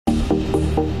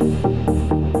Hey,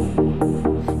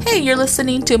 you're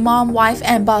listening to Mom, Wife,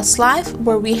 and Boss Life,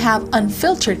 where we have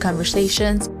unfiltered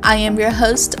conversations. I am your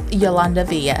host, Yolanda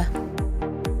Villa.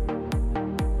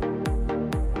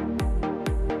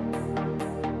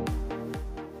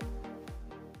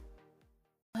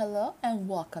 Hello and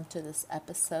welcome to this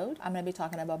episode. I'm going to be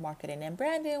talking about marketing and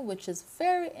branding, which is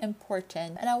very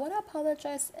important. And I want to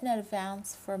apologize in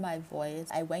advance for my voice.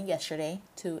 I went yesterday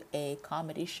to a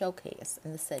comedy showcase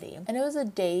in the city, and it was a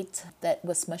date that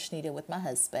was much needed with my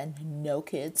husband. No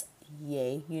kids.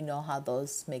 Yay, you know how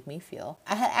those make me feel.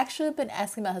 I had actually been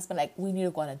asking my husband, like, we need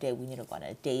to go on a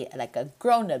date, like a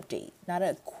grown-up date, not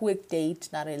a quick date,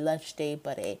 not a lunch date,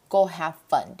 but a go have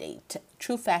fun date.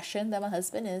 True fashion that my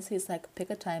husband is, he's like, pick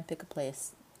a time, pick a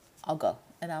place, I'll go.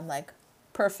 And I'm like,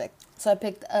 perfect. So I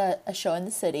picked a show in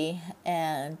the city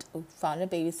and found a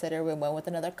babysitter. We went with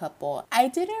another couple. I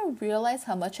didn't realize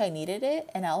how much I needed it,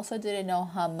 and I also didn't know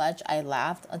how much I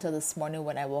laughed until this morning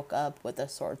when I woke up with a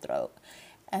sore throat.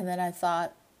 And then I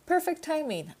thought, perfect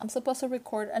timing. I'm supposed to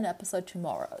record an episode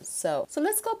tomorrow. So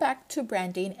let's go back to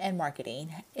branding and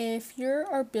marketing. If you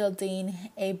are building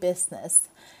a business,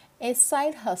 a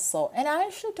side hustle, and I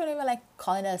actually don't even like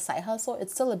calling it a side hustle.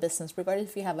 It's still a business, regardless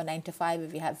if you have a 9-to-5,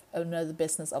 if you have another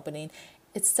business opening,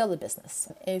 it's still a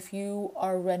business. If you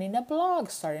are running a blog,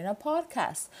 starting a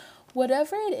podcast,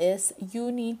 whatever it is,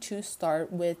 you need to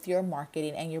start with your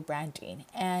marketing and your branding.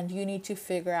 And you need to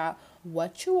figure out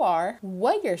what you are,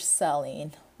 what you're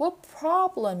selling, what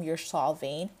problem you're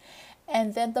solving.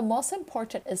 And then the most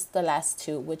important is the last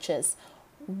two, which is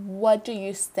what do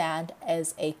you stand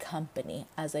as a company,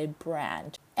 as a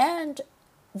brand? And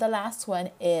the last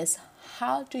one is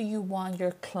how do you want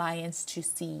your clients to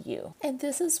see you? And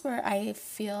this is where I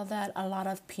feel that a lot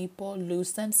of people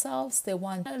lose themselves. They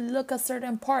want to look a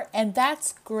certain part, and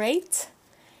that's great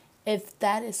if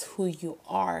that is who you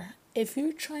are. If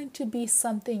you're trying to be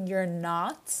something you're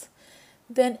not,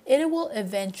 then it will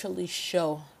eventually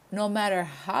show. No matter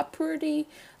how pretty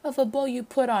of a bow you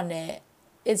put on it,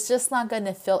 it's just not going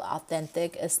to feel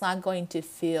authentic. It's not going to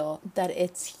feel that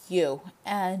it's you.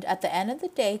 And at the end of the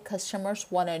day, customers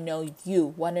want to know you,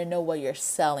 want to know what you're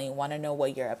selling, want to know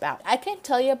what you're about. I can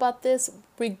tell you about this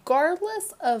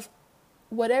regardless of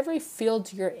whatever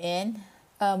field you're in,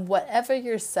 whatever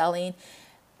you're selling.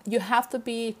 You have to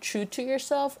be true to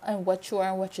yourself and what you are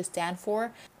and what you stand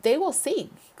for. They will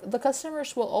see. The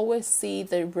customers will always see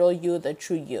the real you, the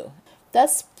true you.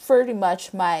 That's pretty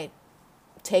much my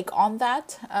take on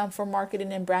that for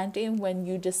marketing and branding when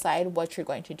you decide what you're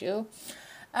going to do.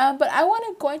 But I want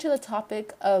to go into the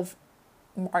topic of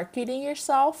marketing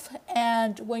yourself.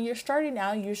 And when you're starting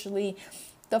out, usually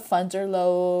the funds are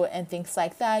low and things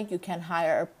like that. You can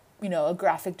hire, a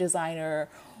graphic designer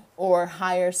or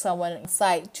hire someone on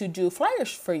site to do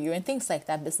flyers for you and things like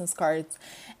that, business cards.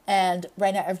 And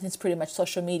right now, everything's pretty much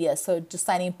social media. So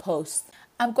designing posts.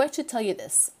 I'm going to tell you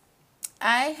this.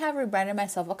 I have rebranded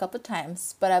myself a couple of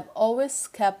times, but I've always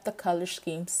kept the color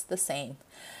schemes the same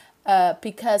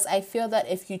because I feel that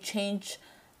if you change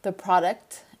the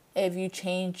product, if you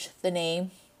change the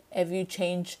name, if you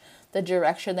change the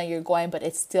direction that you're going, but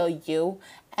it's still you,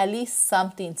 at least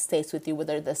something stays with you,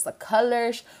 whether that's the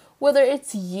colors, whether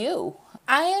it's you.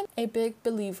 I am a big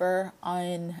believer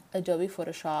on Adobe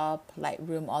Photoshop,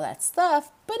 Lightroom, all that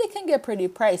stuff, but it can get pretty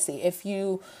pricey if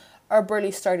you are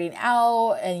barely starting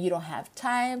out and you don't have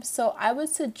time. So I would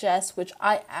suggest, which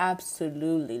I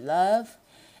absolutely love,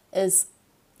 is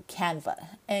Canva.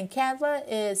 And Canva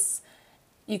is,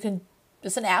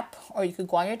 it's an app, or you could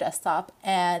go on your desktop,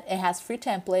 and it has free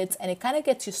templates, and it kind of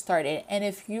gets you started. And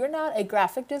if you're not a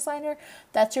graphic designer,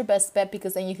 that's your best bet,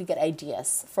 because then you could get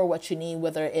ideas for what you need,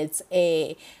 whether it's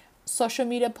a social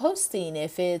media posting,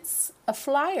 if it's a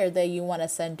flyer that you want to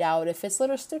send out, if it's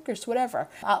little stickers, whatever.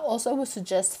 I also would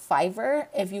suggest Fiverr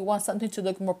if you want something to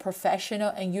look more professional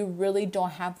and you really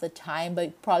don't have the time,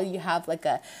 but probably you have like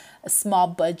a small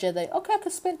budget, like, okay, I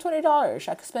could spend $20,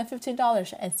 I could spend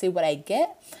 $15 and see what I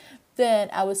get. Then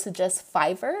I would suggest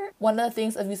Fiverr. One of the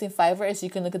things of using Fiverr is you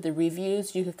can look at the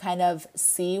reviews. You can kind of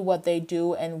see what they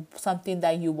do and something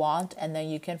that you want, and then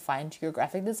you can find your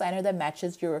graphic designer that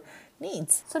matches your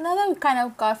needs. So now that we kind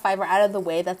of got Fiverr out of the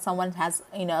way, that someone has,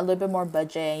 a little bit more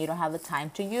budget and you don't have the time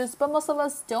to use, but most of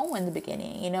us don't in the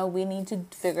beginning. We need to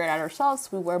figure it out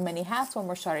ourselves. We wear many hats when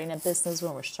we're starting a business,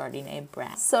 when we're starting a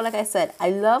brand. So like I said, I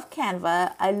love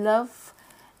Canva. I love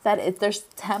that there's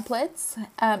templates,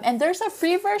 and there's a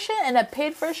free version and a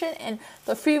paid version, and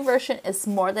the free version is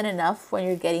more than enough when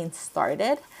you're getting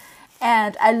started.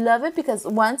 And I love it because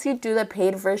once you do the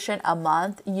paid version a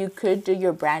month, you could do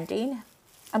your branding.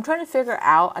 I'm trying to figure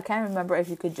out, I can't remember if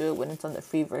you could do it when it's on the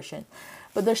free version,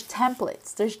 But there's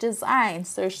templates, there's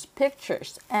designs, there's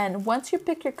pictures. And once you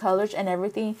pick your colors and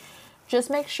everything, just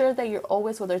make sure that you're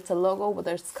always, whether it's a logo,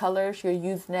 whether it's colors, you're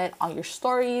using it on your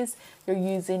stories, you're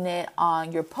using it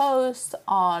on your posts,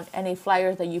 on any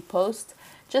flyers that you post.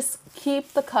 Just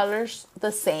keep the colors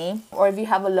the same. Or if you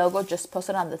have a logo, just post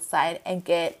it on the side and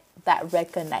get that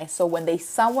recognized. So when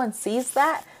someone sees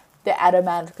that, they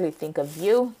automatically think of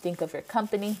you, think of your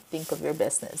company, think of your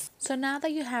business. So now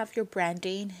that you have your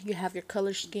branding, you have your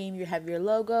color scheme, you have your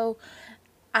logo,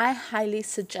 I highly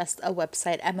suggest a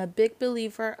website. I'm a big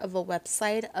believer of a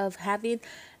website, of having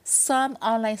some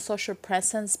online social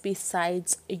presence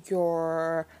besides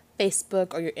your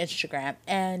Facebook or your Instagram.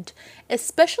 And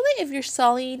especially if you're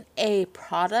selling a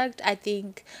product, I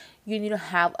think you need to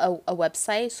have a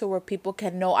website so where people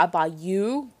can know about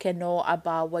you, can know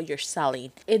about what you're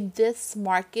selling. In this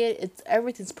market,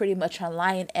 everything's pretty much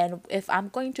online. And if I'm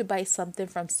going to buy something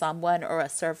from someone or a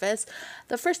service,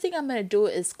 the first thing I'm going to do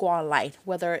is go online,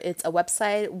 whether it's a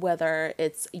website, whether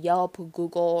it's Yelp,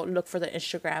 Google, look for the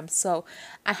Instagram. So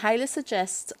I highly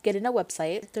suggest getting a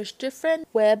website. There's different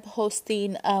web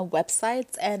hosting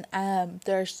websites, and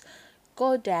there's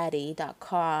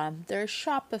GoDaddy.com, there's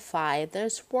Shopify,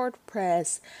 there's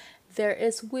WordPress, there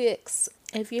is Wix.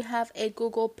 If you have a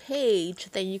Google page,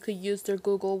 then you could use their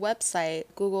Google website,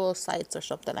 Google Sites or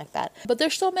something like that. But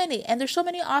there's so many, and there's so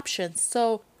many options.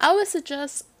 So I would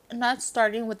suggest not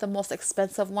starting with the most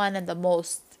expensive one and the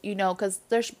most, because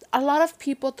there's a lot of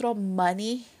people throw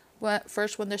money when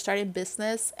they're starting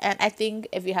business, and I think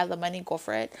if you have the money, go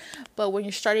for it. But when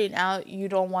you're starting out, you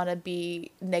don't want to be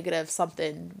negative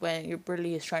something when you're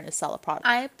really trying to sell a product.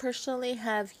 I personally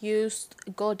have used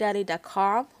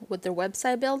GoDaddy.com with their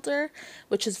website builder,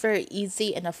 which is very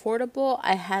easy and affordable.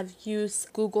 I have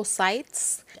used Google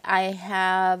Sites.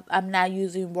 I'm now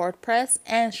using WordPress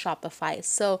and Shopify.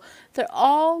 So they're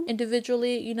all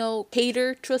individually,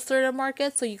 cater to a certain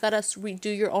market. So you gotta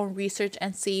do your own research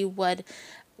and see what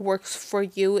works for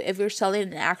you. If you're selling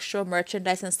an actual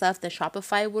merchandise and stuff, then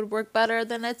Shopify would work better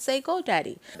than, let's say,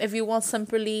 GoDaddy. If you want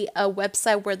simply a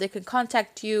website where they can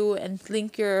contact you and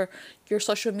link your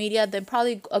social media, then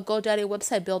probably a GoDaddy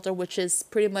website builder, which is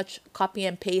pretty much copy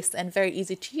and paste and very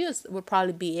easy to use, would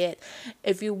probably be it.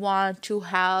 If you want to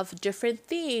have different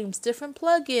themes, different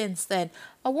plugins, then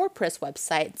a WordPress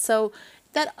website. So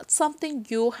that's something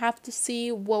you have to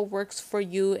see what works for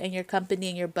you and your company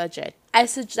and your budget.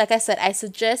 Like I said, I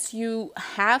suggest you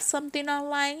have something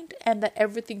online and that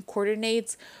everything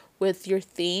coordinates with your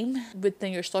theme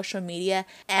within your social media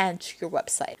and your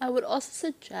website. I would also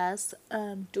suggest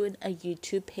doing a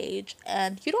YouTube page,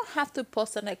 and you don't have to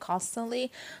post on it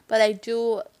constantly, but I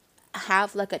do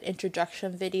have like an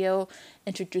introduction video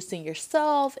introducing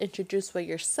yourself, introduce what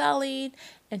you're selling,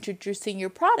 introducing your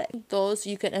product. Those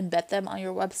you can embed them on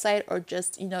your website or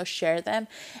just share them,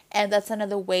 and that's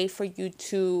another way for you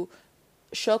to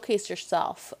showcase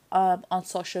yourself on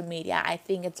social media. I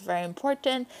think it's very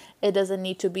important. It doesn't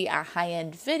need to be a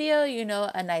high-end video,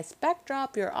 a nice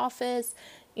backdrop, your office,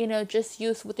 just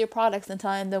use with your products and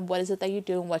telling them what is it that you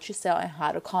do and what you sell and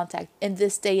how to contact. In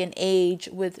this day and age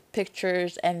with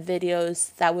pictures and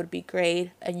videos, that would be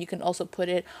great. And you can also put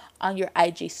it on your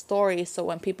IG story. So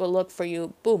when people look for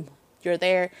you, boom, you're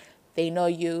there. They know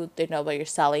you, they know what you're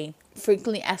selling.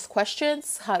 Frequently asked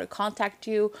questions, how to contact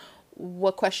you,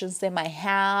 what questions they might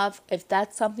have. If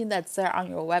that's something that's there on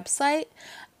your website,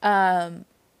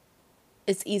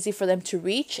 it's easy for them to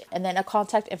reach. And then a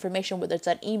contact information, whether it's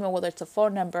an email, whether it's a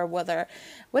phone number,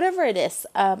 whatever it is,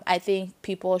 I think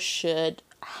people should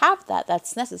have that.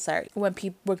 That's necessary when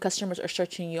customers are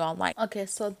searching you online. Okay,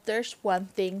 so there's one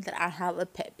thing that I have a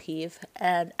pet peeve,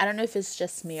 and I don't know if it's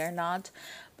just me or not,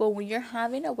 but when you're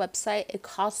having a website, it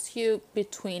costs you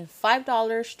between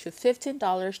 $5 to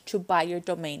 $15 to buy your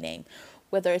domain name.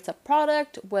 Whether it's a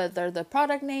product, whether the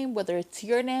product name, whether it's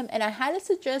your name. And I highly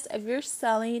suggest if you're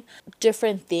selling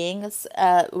different things,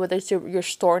 whether it's your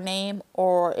store name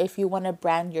or if you want to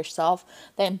brand yourself,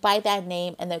 then buy that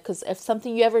name. And then, because if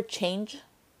something you ever change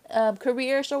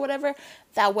careers or whatever,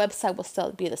 that website will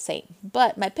still be the same.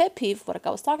 But my pet peeve, what I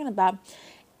was talking about,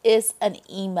 is an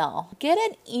email. Get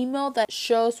an email that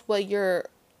shows what your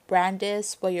brand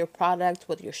is, what your product,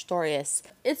 what your store is.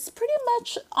 It's pretty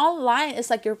much online. It's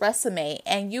like your resume,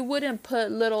 and you wouldn't put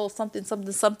little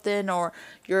something or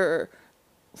your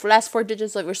last 4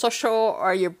 digits of your social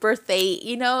or your birthday,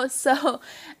 So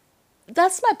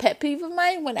that's my pet peeve of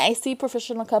mine. When I see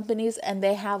professional companies and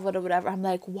they have whatever, I'm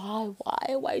like,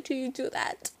 why do you do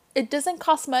that? It doesn't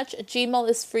cost much. Gmail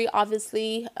is free,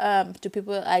 obviously. To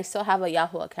people, I still have a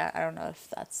Yahoo account. I don't know if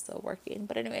that's still working,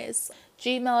 but anyways,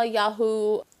 Gmail,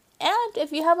 Yahoo, And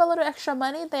if you have a little extra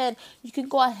money, then you can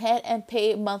go ahead and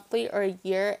pay monthly or a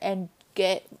year and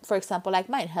get, for example, like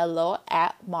mine,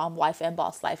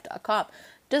 hello@momwifeandbosslife.com.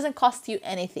 Doesn't cost you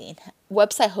anything.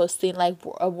 Website hosting like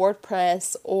a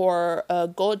WordPress or a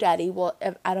GoDaddy will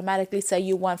automatically say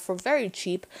you want for very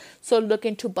cheap. So look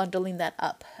into bundling that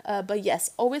up. But yes,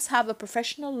 always have a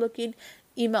professional looking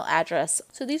email address.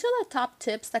 So these are the top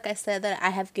tips, like I said, that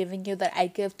I have given you, that I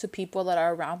give to people that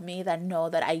are around me that know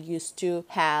that I used to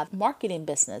have marketing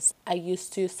business. I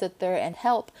used to sit there and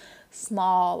help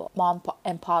small mom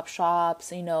and pop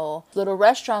shops, little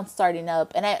restaurants starting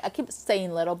up. And I keep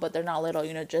saying little, but they're not little,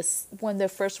 just when they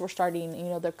first were starting,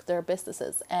 their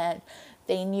businesses. And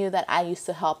they knew that I used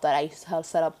to help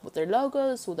set up with their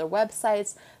logos, with their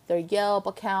websites, their Yelp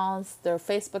accounts, their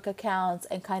Facebook accounts,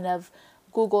 and kind of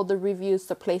Google the reviews,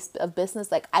 the place of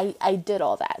business. Like I did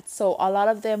all that. So a lot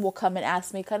of them will come and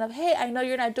ask me kind of, hey, I know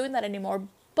you're not doing that anymore,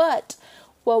 but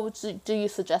what do you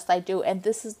suggest I do? And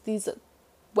these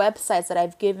websites that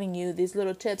I've given you, these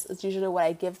little tips, is usually what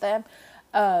I give them,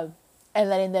 and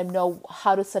letting them know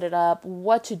how to set it up,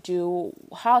 what to do,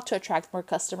 how to attract more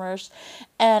customers.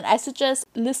 And I suggest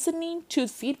listening to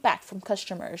feedback from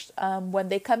customers when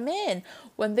they come in,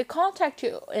 when they contact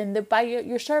you and they buy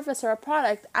your service or a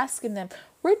product, asking them,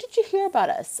 where did you hear about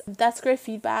us? That's great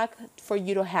feedback for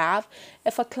you to have.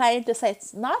 If a client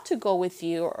decides not to go with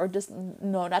you or just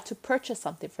not to purchase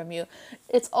something from you,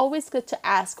 it's always good to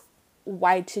ask,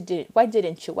 why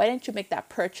didn't you make that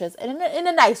purchase, and in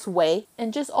a nice way,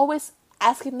 and just always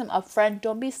asking them upfront.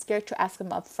 Don't be scared to ask them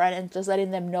upfront, and just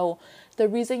letting them know the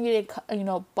reason you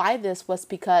didn't buy this was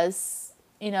because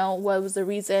what was the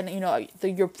reason.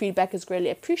 Your feedback is greatly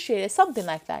appreciated, something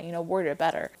like that. Word it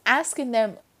better. Asking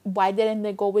them why didn't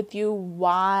they go with you,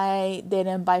 why they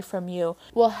didn't buy from you,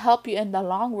 will help you in the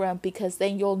long run, because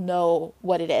then you'll know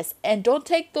what it is. And don't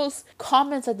take those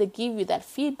comments that they give you, that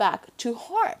feedback, to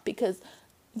heart, because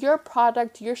your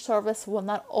product, your service will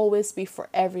not always be for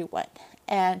everyone.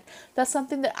 And that's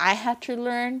something that I had to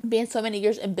learn being so many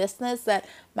years in business, that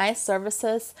my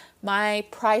services, my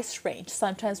price range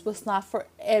sometimes was not for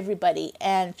everybody.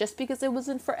 And just because it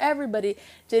wasn't for everybody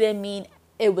didn't mean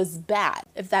it was bad,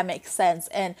 if that makes sense.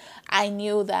 And I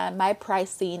knew that my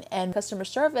pricing and customer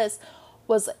service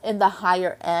was in the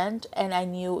higher end, and I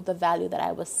knew the value that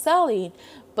I was selling,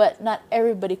 but not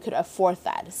everybody could afford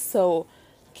that. So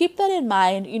keep that in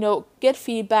mind, get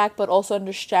feedback, but also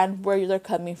understand where they're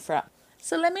coming from.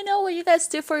 So let me know what you guys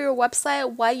do for your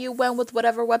website, why you went with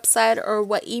whatever website or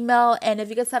what email. And if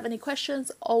you guys have any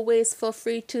questions, always feel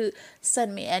free to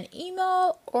send me an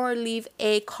email or leave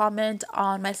a comment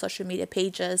on my social media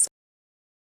pages.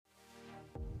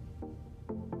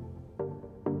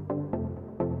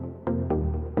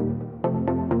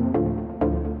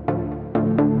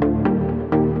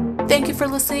 Thank you for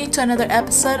listening to another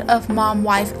episode of Mom,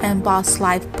 Wife, and Boss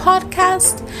Life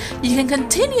podcast. You can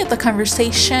continue the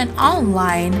conversation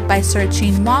online by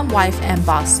searching Mom, Wife, and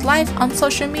Boss Life on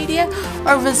social media,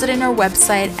 or visiting our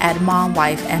website at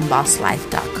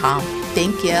momwifeandbosslife.com.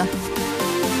 Thank you.